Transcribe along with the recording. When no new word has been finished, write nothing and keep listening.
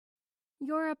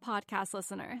You're a podcast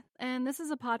listener, and this is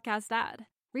a podcast ad.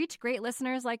 Reach great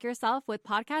listeners like yourself with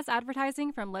podcast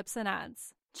advertising from Libsyn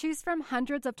Ads. Choose from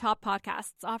hundreds of top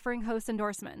podcasts offering host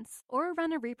endorsements, or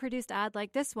run a reproduced ad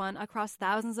like this one across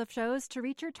thousands of shows to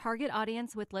reach your target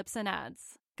audience with Libsyn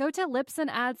Ads. Go to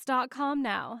libsynads.com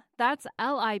now. That's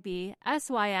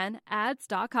LIBSYN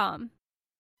ads.com.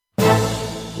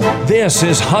 This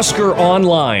is Husker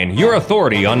Online, your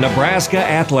authority on Nebraska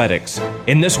athletics.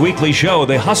 In this weekly show,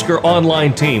 the Husker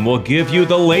Online team will give you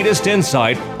the latest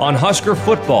insight on Husker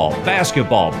football,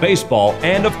 basketball, baseball,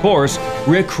 and of course,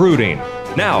 recruiting.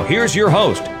 Now, here's your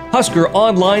host, Husker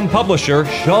Online publisher,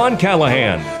 Sean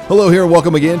Callahan. Hello here,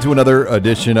 welcome again to another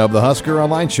edition of the Husker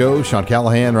Online Show. Sean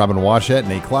Callahan, Robin Washett,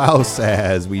 Nate Klaus,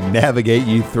 as we navigate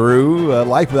you through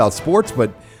life without sports,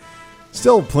 but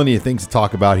still plenty of things to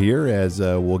talk about here, as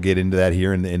we'll get into that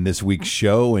here in this week's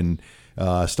show. And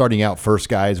starting out first,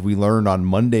 guys, we learned on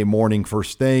Monday morning,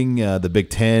 first thing, the Big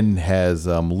Ten has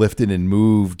lifted and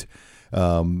moved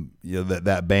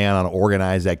that ban on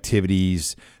organized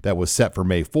activities that was set for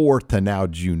May 4th to now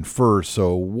June 1st.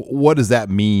 So what does that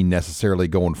mean necessarily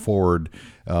going forward?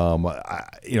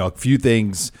 A few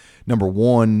things. Number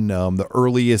one, the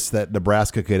earliest that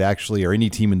Nebraska could actually, or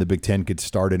any team in the Big Ten could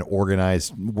start an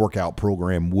organized workout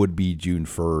program would be June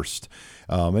 1st.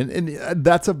 And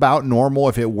that's about normal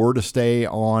if it were to stay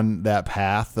on that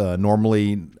path.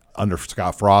 Normally, under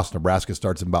Scott Frost, Nebraska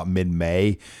starts in about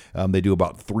mid-May. They do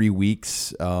about 3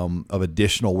 weeks of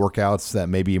additional workouts that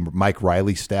maybe Mike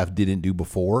Riley's staff didn't do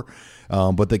before.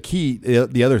 But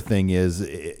the other thing is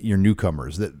your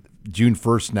newcomers. That June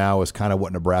 1st now is kind of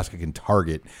what Nebraska can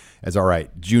target as, all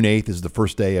right, June 8th is the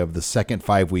first day of the second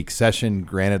 5-week session.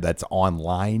 Granted, that's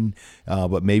online,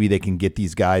 but maybe they can get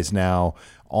these guys now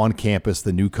on campus,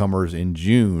 the newcomers, in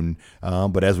June.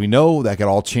 But as we know, that could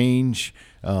all change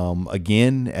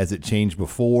again as it changed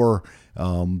before.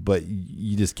 But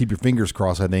you just keep your fingers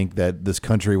crossed, I think, that this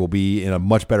country will be in a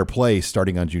much better place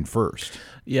starting on June 1st.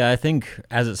 Yeah, I think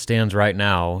as it stands right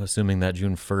now, assuming that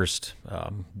June 1st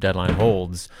deadline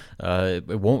holds,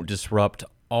 it won't disrupt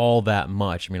all that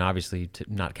much. I mean, obviously,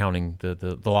 not counting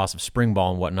the loss of spring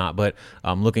ball and whatnot, but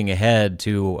looking ahead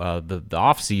to the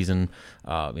off season,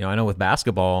 I know with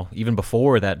basketball, even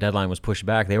before that deadline was pushed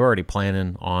back, they were already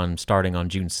planning on starting on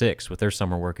June 6th with their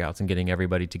summer workouts and getting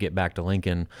everybody to get back to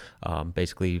Lincoln,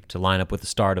 basically to line up with the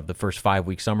start of the first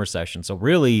 5-week summer session. So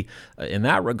really, in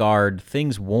that regard,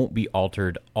 things won't be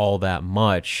altered all that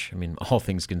much. I mean, all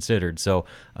things considered. So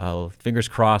fingers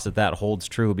crossed that holds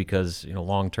true, because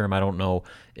long term, I don't know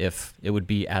if it would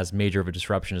be as major of a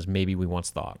disruption as maybe we once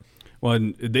thought. Well,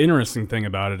 and the interesting thing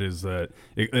about it is that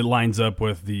it lines up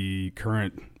with the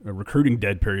current recruiting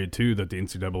dead period too, that the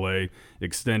NCAA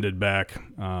extended back,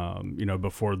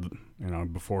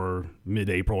 before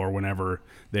mid-April or whenever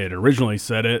they had originally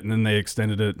set it, and then they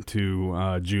extended it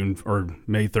to June or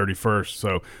May 31st.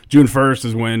 So June 1st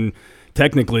is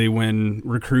technically when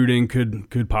recruiting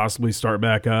could possibly start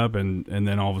back up, and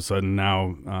then all of a sudden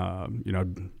now,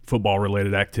 football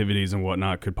related activities and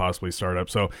whatnot could possibly start up.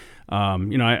 So,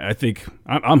 I think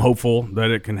I'm hopeful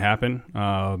that it can happen.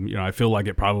 I feel like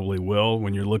it probably will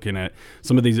when you're looking at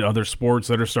some of these other sports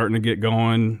that are starting to get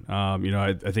going.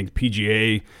 I think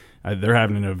PGA, they're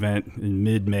having an event in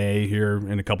mid-May here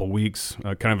in a couple weeks,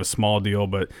 kind of a small deal,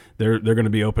 but they're going to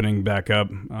be opening back up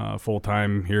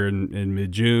full-time here in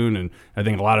mid-June, and I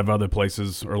think a lot of other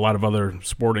places or a lot of other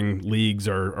sporting leagues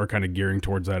are kind of gearing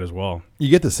towards that as well. You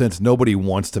get the sense nobody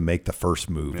wants to make the first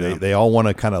move. Yeah. They all want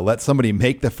to kind of let somebody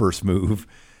make the first move,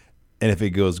 and if it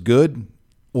goes good,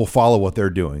 we'll follow what they're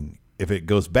doing. If it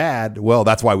goes bad, well,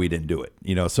 that's why we didn't do it.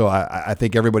 So I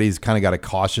think everybody's kind of got a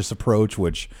cautious approach,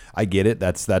 which I get it.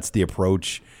 That's the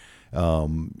approach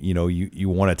you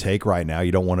want to take right now.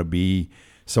 You don't want to be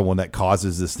someone that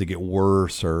causes this to get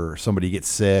worse, or somebody gets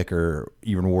sick, or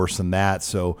even worse than that.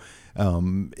 So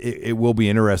it will be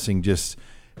interesting just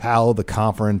how the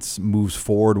conference moves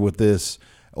forward with this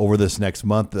over this next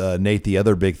month. Nate, the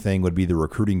other big thing would be the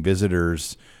recruiting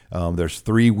visitors. There's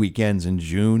 3 weekends in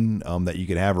June that you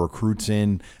can have recruits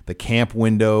in. The camp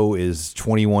window is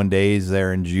 21 days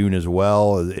there in June as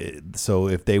well. So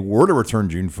if they were to return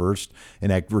June 1st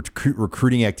and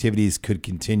recruiting activities could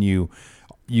continue,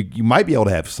 you might be able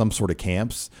to have some sort of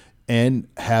camps and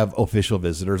have official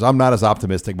visitors. I'm not as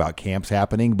optimistic about camps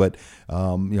happening, but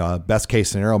best case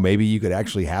scenario, maybe you could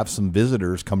actually have some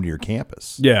visitors come to your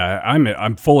campus. Yeah,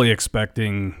 I'm fully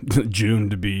expecting June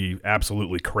to be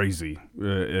absolutely crazy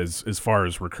as far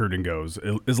as recruiting goes,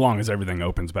 as long as everything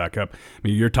opens back up. I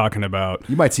mean, you're talking about,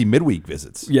 you might see midweek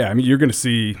visits. Yeah, I mean, you're going to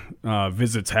see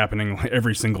visits happening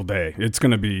every single day. It's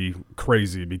going to be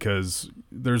crazy because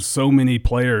there's so many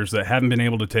players that haven't been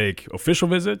able to take official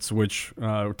visits, which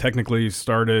technically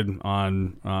started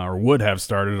on or would have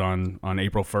started on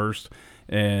April 1st.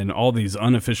 And all these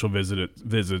unofficial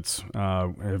visits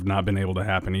have not been able to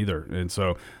happen either. And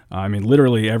so, I mean,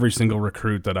 literally every single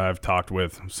recruit that I've talked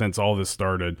with since all this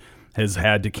started has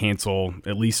had to cancel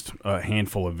at least a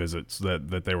handful of visits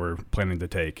that they were planning to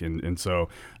take. And so,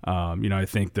 I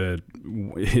think that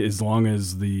as long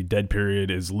as the dead period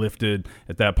is lifted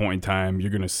at that point in time, you're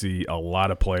going to see a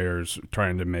lot of players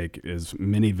trying to make as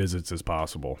many visits as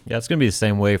possible. Yeah, it's going to be the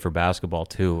same way for basketball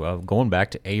too. Going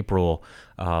back to April,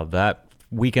 that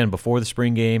weekend before the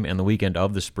spring game and the weekend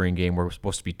of the spring game were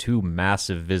supposed to be two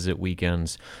massive visit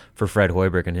weekends for Fred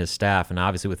Hoiberg and his staff. And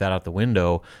obviously with that out the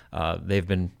window, they've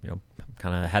been,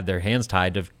 kind of had their hands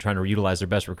tied to trying to utilize their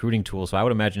best recruiting tools. So I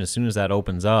would imagine as soon as that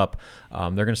opens up,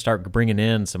 they're going to start bringing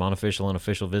in some unofficial and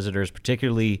official visitors,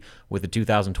 particularly with the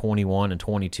 2021 and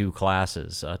 22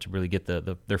 classes, to really get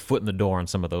their foot in the door on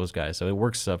some of those guys. So it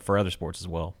works for other sports as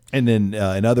well. And then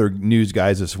in other news,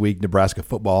 guys, this week, Nebraska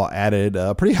football added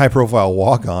a pretty high-profile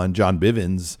walk-on, John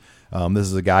Bivens. This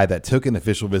is a guy that took an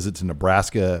official visit to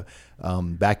Nebraska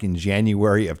back in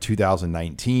January of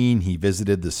 2019. He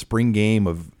visited the spring game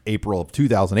of April of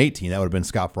 2018. That would have been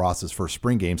Scott Frost's first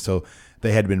spring game. So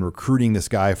they had been recruiting this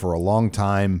guy for a long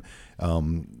time.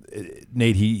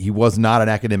 Nate, he was not an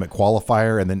academic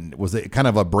qualifier, and then was it kind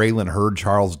of a Braylon Hurd,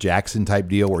 Charles Jackson type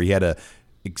deal where he had to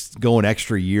go an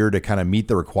extra year to kind of meet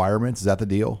the requirements? Is that the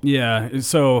deal? Yeah.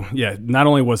 So, not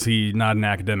only was he not an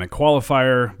academic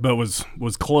qualifier, but was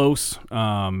close.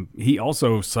 He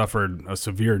also suffered a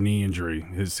severe knee injury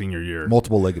his senior year.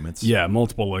 Multiple ligaments. Yeah,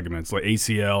 multiple ligaments, like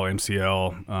ACL,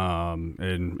 MCL,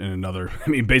 and another. I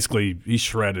mean, basically, he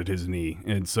shredded his knee.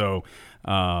 And so,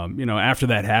 after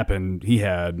that happened, he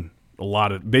had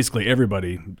basically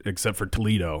everybody except for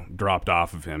Toledo dropped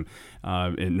off of him.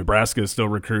 And Nebraska still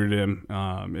recruited him,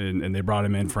 and they brought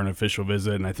him in for an official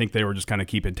visit. And I think they were just kind of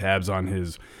keeping tabs on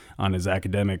his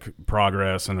academic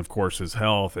progress and, of course, his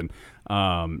health. And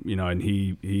and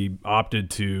he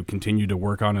opted to continue to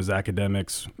work on his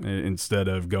academics instead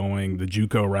of going the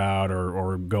JUCO route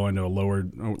or going to a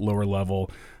lower level,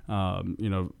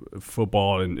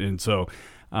 football. And so.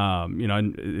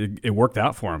 It worked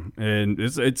out for him, and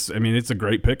it's a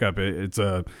great pickup. It's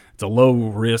a low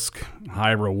risk,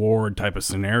 high reward type of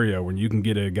scenario when you can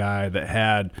get a guy that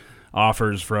had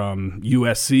offers from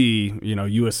USC.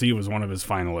 USC was one of his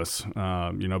finalists,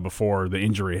 before the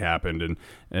injury happened,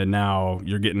 and now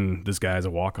you're getting this guy as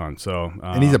a walk-on. So,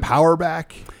 and he's a power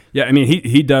back. Yeah, I mean,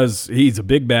 he's a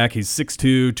big back. He's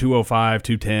 6'2", 205,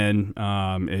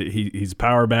 210. He's a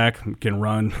power back, can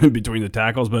run between the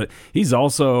tackles, but he's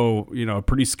also,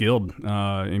 pretty skilled.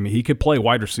 He could play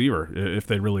wide receiver if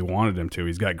they really wanted him to.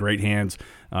 He's got great hands.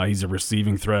 He's a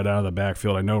receiving threat out of the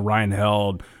backfield. I know Ryan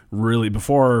Held, really,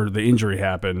 before the injury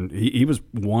happened, he was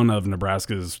one of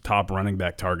Nebraska's top running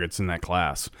back targets in that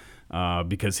class.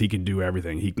 Because he can do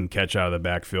everything. He can catch out of the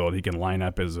backfield. He can line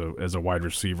up as a wide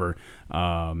receiver.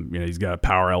 He's got a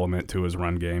power element to his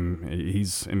run game.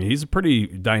 He's a pretty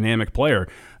dynamic player,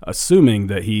 assuming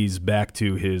that he's back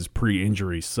to his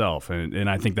pre-injury self. And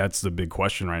I think that's the big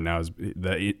question right now, is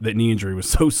that knee injury was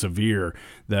so severe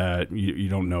that you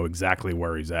don't know exactly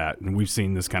where he's at. And we've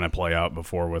seen this kind of play out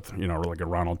before with, like a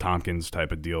Ronald Tompkins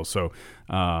type of deal. So,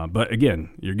 but again,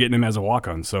 you're getting him as a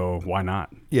walk-on, so why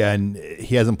not? Yeah, and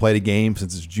he hasn't played a game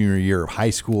since his junior year of high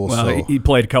school. Well, so he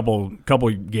played a couple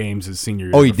games his senior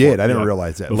year. Oh, he did? I didn't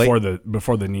realize that.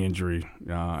 Before the knee injury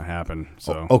happened.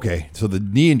 So okay, so the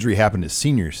knee injury happened his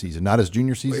senior season, not his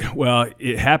junior season? Well,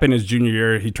 it happened his junior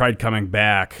year. He tried coming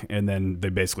back, and then they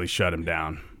basically shut him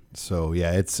down. So,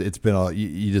 yeah, it's been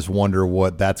you just wonder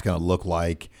what that's going to look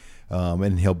like.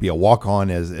 And he'll be a walk-on,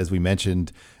 as we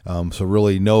mentioned. So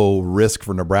really no risk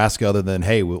for Nebraska other than,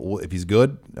 hey, if he's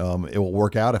good, it will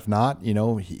work out. If not,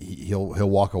 he'll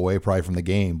walk away probably from the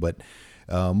game. But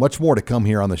much more to come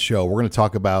here on the show. We're going to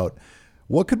talk about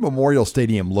what could Memorial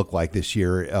Stadium look like this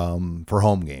year for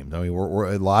home games. I mean,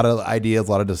 we're a lot of ideas,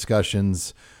 a lot of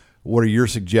discussions. What are your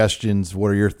suggestions? What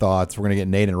are your thoughts? We're going to get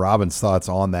Nate and Robin's thoughts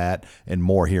on that and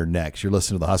more here next. You're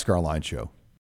listening to the Husker Online Show.